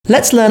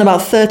Let's learn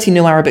about 30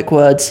 new Arabic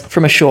words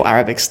from a short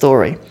Arabic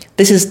story.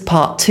 This is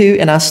part 2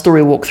 in our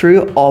story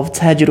walkthrough of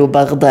تاجر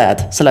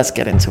بغداد. So let's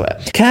get into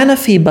it. كان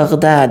في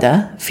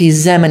بغداد في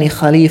زمن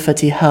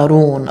خليفة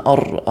هارون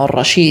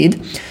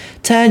الرشيد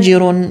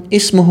تاجر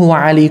اسمه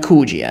علي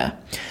كوجيا.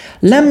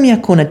 لم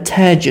يكن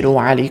التاجر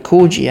علي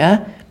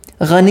كوجيا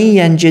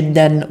غنيا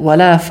جدا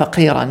ولا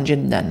فقيرا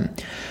جدا.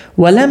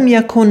 ولم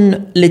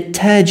يكن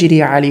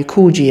للتاجر علي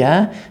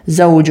كوجيا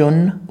زوج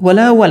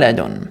ولا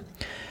ولد.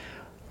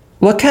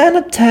 وكان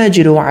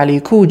التاجر علي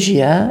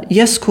كوجيا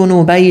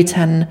يسكن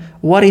بيتا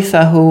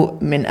ورثه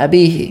من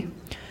أبيه.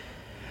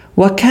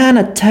 وكان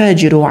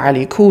التاجر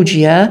علي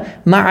كوجيا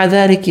مع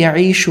ذلك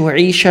يعيش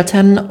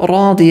عيشة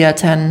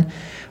راضية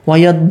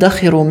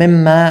ويدخر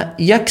مما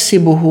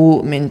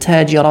يكسبه من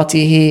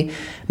تاجرته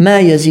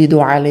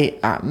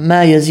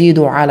ما يزيد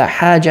على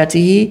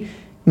حاجته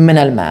من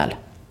المال.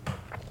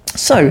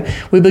 So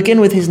we begin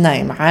with his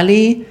name,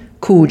 Ali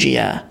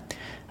Kujia.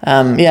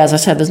 As I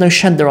said, there's no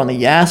shadda on the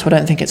ya, so I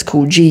don't think it's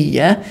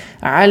Kujiya.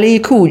 Ali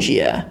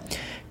Kujia.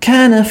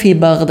 كان في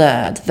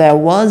بغداد. There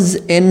was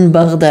in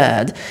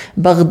Baghdad.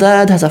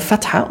 Baghdad has a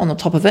fatha on the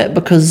top of it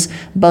because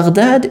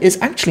Baghdad is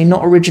actually not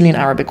originally an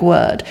Arabic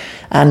word.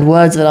 And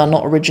words that are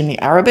not originally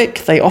Arabic,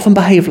 they often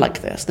behave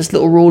like this. This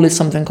little rule is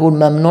something called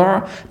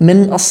mamnu'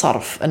 min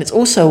as-sarf. And it's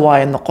also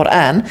why in the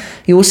Quran,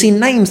 you will see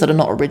names that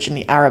are not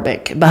originally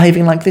Arabic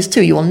behaving like this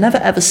too. You will never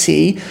ever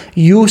see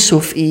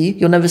Yusufi,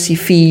 you'll never see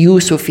fi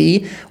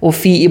Yusufi, or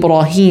fi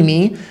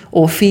Ibrahimi,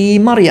 or fi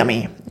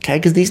Maryami. Okay,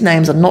 because these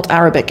names are not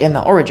Arabic in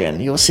their origin.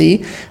 You'll see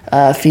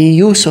fi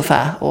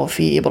Yusufa, or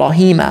fi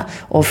Ibrahima,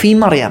 or fi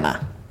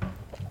Maryama.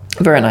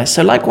 Very nice.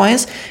 So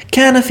likewise,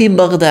 كان في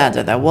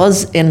بغداد. There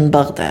was in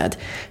Baghdad.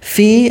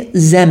 في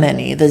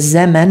زمني. The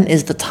zaman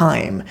is the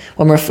time.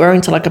 When we're referring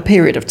to like a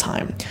period of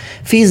time.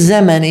 في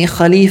زمن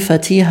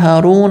خليفة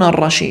هارون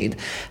الرشيد.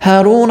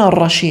 Harun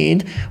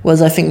al-Rashid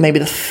was, I think, maybe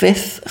the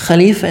 5th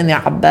Khalifa in the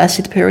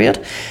Abbasid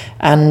period.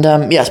 And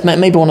yes,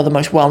 maybe one of the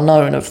most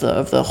well-known of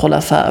the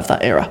Khulafa of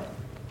that era.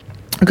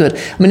 Good.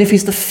 I mean, if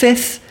he's the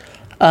 5th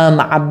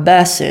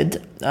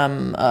Abbasid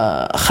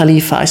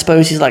Khalifa, I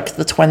suppose he's like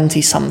the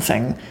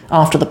 20-something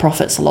after the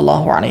Prophet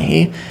sallallahu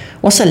alaihi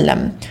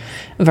wasallam.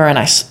 Very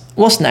nice.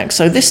 What's next?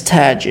 So this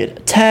tajir,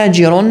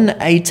 tajirun,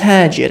 a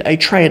tajir, a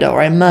trader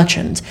or a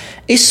merchant.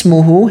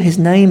 Ismuhu, his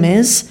name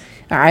is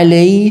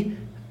Ali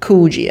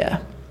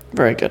Kujia.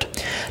 Very good.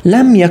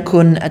 Lam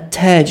yakun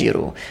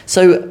at-tajiru.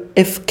 So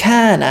if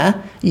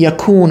kana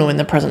yakunu in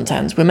the present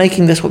tense, we're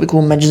making this what we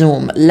call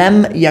majzoom.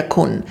 Lam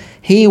yakun.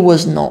 He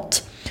was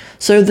not.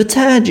 So the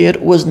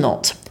tajir was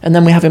not. And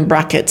then we have in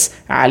brackets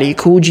Ali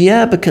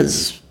Kujia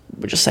because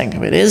we're just saying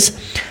who it is.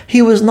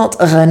 He was not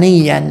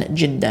غنيا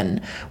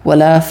جدا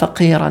ولا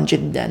فقيرا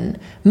جدا.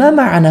 ما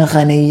معنى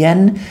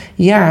غنيا؟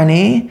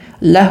 يعني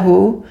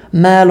له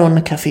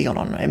مال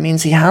كثير. It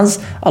means he has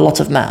a lot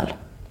of mal.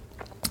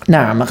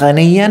 نعم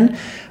غنيا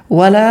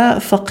ولا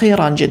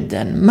فقيرا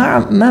جدا.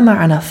 ما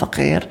معنى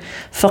فقير؟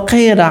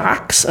 فقير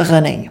عكس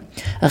غني.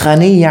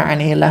 غني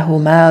يعني له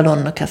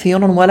مال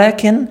كثير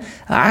ولكن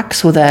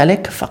عكس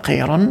ذلك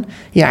فقير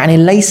يعني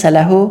ليس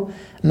له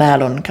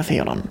مال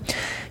كثير.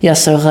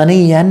 Yes, so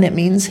غنيا, it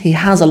means he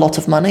has a lot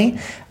of money,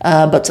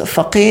 but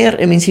فقير,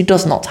 it means he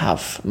does not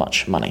have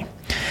much money.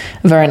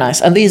 Very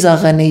nice. And these are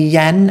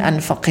غنيا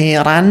and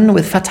فقيرا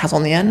with fathas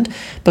on the end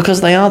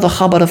because they are the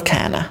khabar of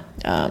kana.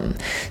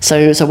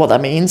 So what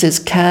that means is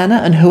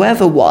kana, and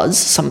whoever was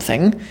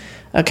something,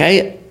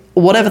 okay,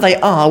 whatever they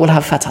are will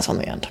have fathas on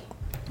the end.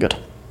 Good.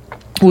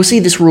 We'll see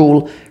this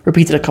rule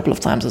repeated a couple of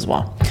times as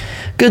well.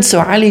 Good.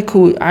 So Ali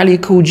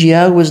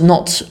Kujia was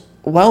not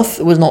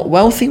wealthy,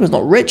 was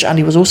not rich, and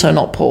he was also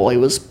not poor. He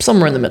was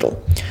somewhere in the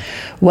middle.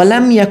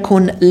 وَلَمْ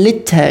يَكُنْ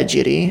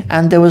لِلتَّاجِرِ,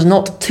 and there was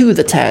not to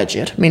the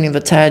tajir, meaning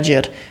the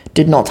tajir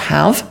did not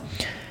have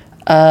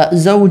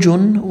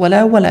زَوْجٌ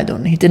وَلَا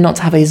وَلَدٌ. He did not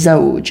have a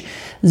zawj.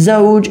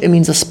 Zawj, it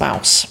means a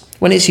spouse.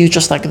 When it's used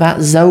just like that,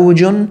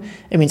 zawjun,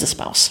 it means a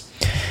spouse.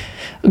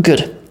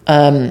 Good.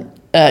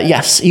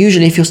 Yes,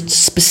 usually if you're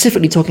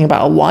specifically talking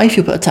about a wife,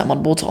 you put a ta'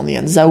 marbuta on the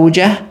end,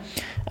 zawjah.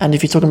 And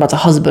if you're talking about a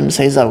husband,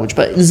 say zawj.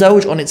 But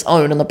zawj on its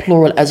own, and the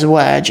plural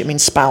azwaj, it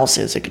means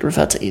spouses. It could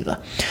refer to either.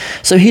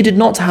 So he did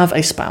not have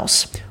a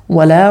spouse.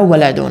 Wala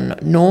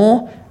waladun,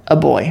 nor a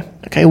boy.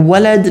 Okay,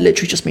 walad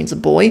literally just means a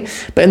boy,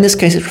 but in this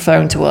case it's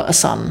referring to a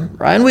son,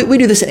 right? And we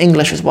do this in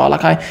English as well.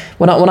 Like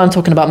when I'm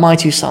talking about my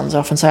 2 sons, I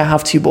often say I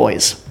have 2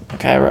 boys,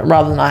 okay,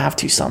 rather than I have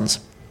 2 sons.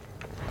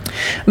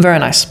 Very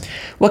nice.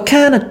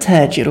 وَكَانَ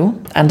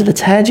التَّاجِرُ, and the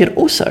tajir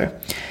also.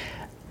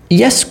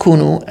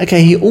 Yaskunu,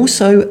 okay, he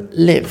also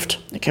lived.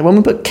 Okay, when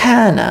we put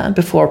kana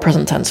before a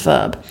present tense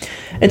verb,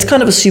 it's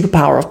kind of a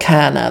superpower of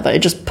kana that it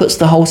just puts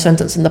the whole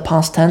sentence in the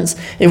past tense.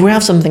 If we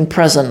have something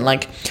present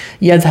like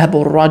يذهب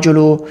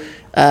الرجل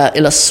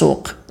إلى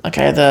السوق,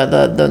 okay,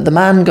 the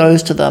man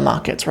goes to the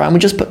market, right? And we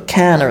just put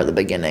kana at the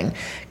beginning.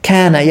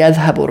 Kana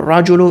يذهب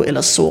الرجل إلى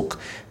السوق.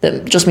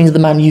 That just means the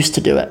man used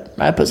to do it,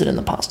 right? It puts it in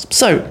the past.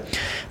 So,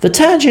 the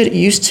tajir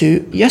used to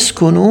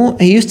yaskunu,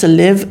 he used to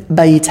live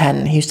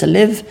baytan, he used to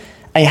live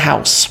a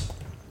house.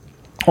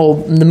 or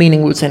the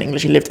meaning we would say in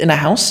English, he lived in a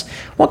house.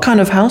 What kind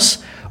of house?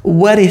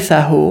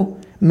 وَرِثَهُ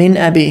مِنْ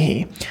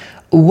أَبِيهِ.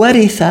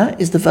 وَرِثَ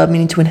is the verb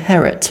meaning to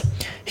inherit.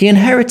 He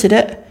inherited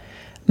it.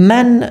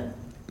 من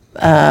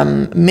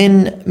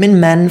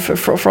من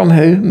from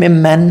who?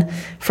 من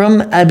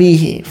from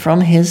أبيه,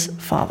 from his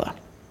father.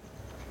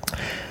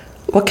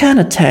 وكان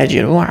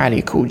التاجر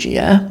علي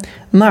كوجيا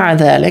مع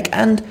ذلك,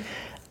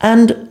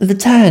 and the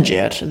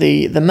tajir,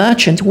 the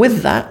merchant,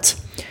 with that,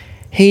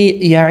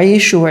 he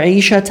يعيش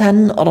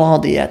عيشة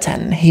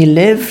راضية. He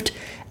lived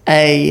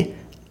a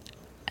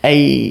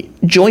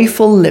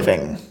joyful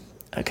living.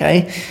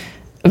 Okay,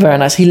 very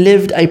nice. He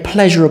lived a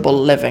pleasurable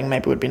living,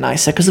 maybe would be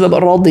nicer, because the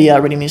verb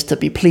radiya really means to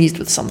be pleased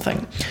with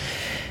something.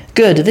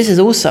 Good. This is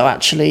also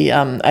actually a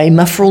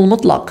maf'ul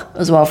mutlaq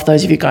as well, for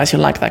those of you guys who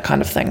like that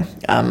kind of thing.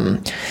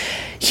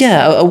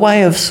 A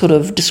way of sort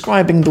of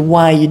describing the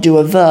way you do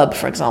a verb,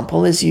 for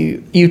example, is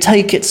you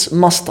take its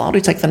masdar, you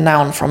take the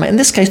noun from it. In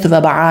this case, the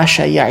verb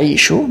aasha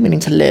ya'ishu, meaning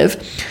to live.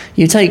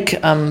 You take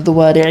the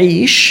word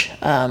ish,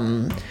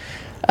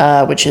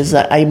 which is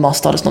a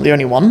masdar, it's not the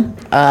only one,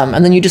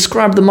 and then you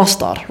describe the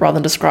masdar rather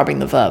than describing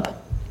the verb.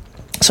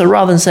 So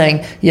rather than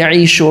saying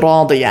ya'ishu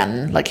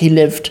radiyan, like he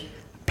lived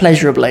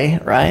pleasurably,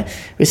 right?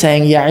 We're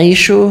saying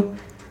ya'ishu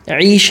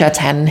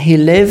ishatan, he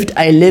lived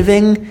a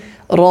living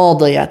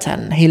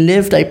radiyatan, he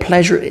lived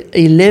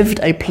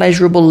a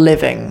pleasurable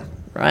living,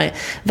 right?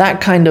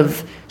 That kind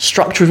of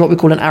structure is what we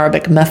call in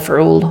Arabic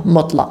maf'ul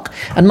mutlaq.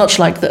 And much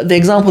like the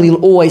example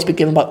you'll always be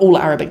given by all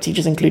Arabic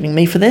teachers, including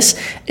me for this,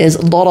 is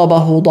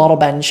ضربه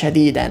ضربا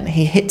شديدا.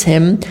 He hit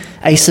him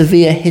a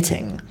severe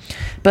hitting.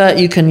 But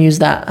you can use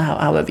that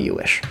however you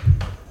wish.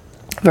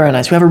 Very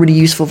nice. We have a really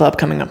useful verb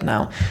coming up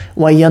now.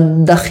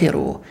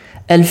 وَيَدَّخِرُ.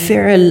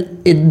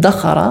 الفعل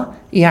ادخر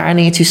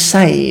يعني to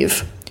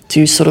save,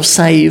 to sort of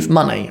save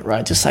money,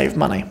 right? To save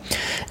money.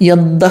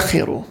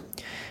 يَدَّخِرُ.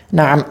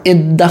 نعم,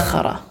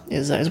 ادخر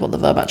is what the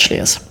verb actually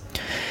is.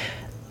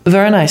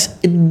 Very nice.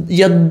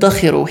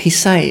 يَدَّخِرُ, he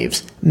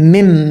saves.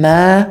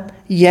 مِمَّا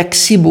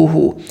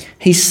يَكْسِبُهُ,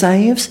 he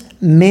saves.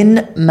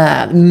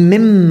 Mimma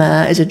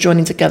is a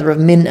joining together of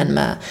min and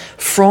ma.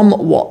 From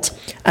what?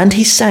 And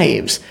he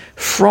saves.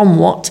 From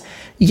what?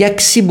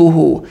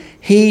 Yaksibuhu,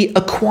 he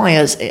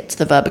acquires it.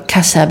 The verb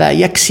kasaba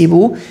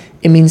yaksibu,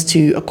 it means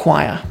to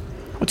acquire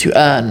or to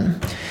earn.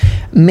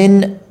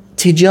 Min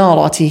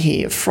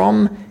tijaratihi,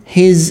 from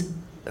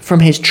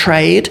his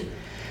trade.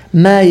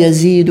 Ma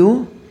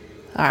yazidu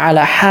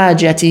ala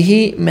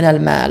hajatihi min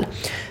al-mal.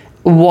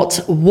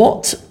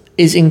 What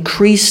is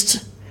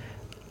increased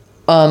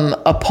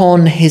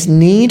upon his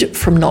need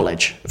from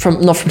knowledge, from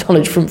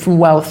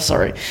wealth,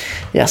 sorry.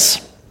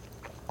 Yes,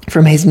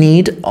 from his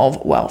need of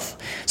wealth.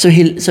 So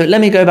let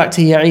me go back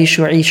to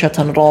ya'ishu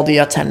 'ishatan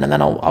radiyatan, and then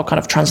I'll kind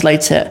of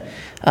translate it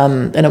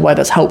in a way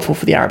that's helpful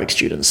for the Arabic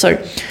students. So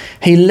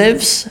he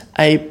lives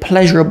a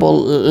pleasurable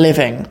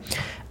living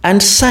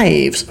and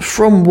saves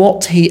from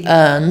what he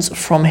earns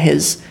from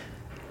his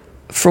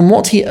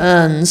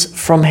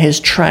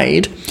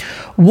trade.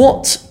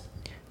 What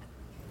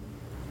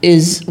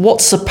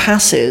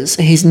surpasses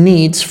his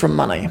needs from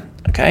money.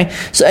 Okay,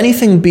 so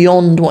anything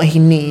beyond what he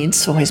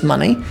needs for his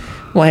money,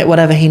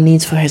 whatever he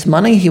needs for his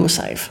money, he will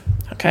save.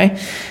 Okay,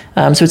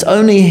 so it's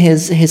only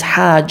his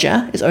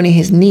haja, it's only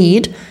his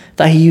need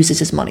that he uses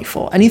his money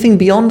for. Anything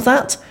beyond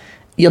that,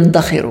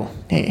 yaddakhiru,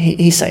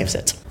 he saves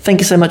it.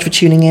 Thank you so much for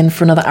tuning in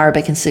for another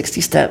Arabic in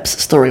 60 Steps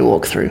story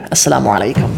walkthrough. Assalamu alaikum.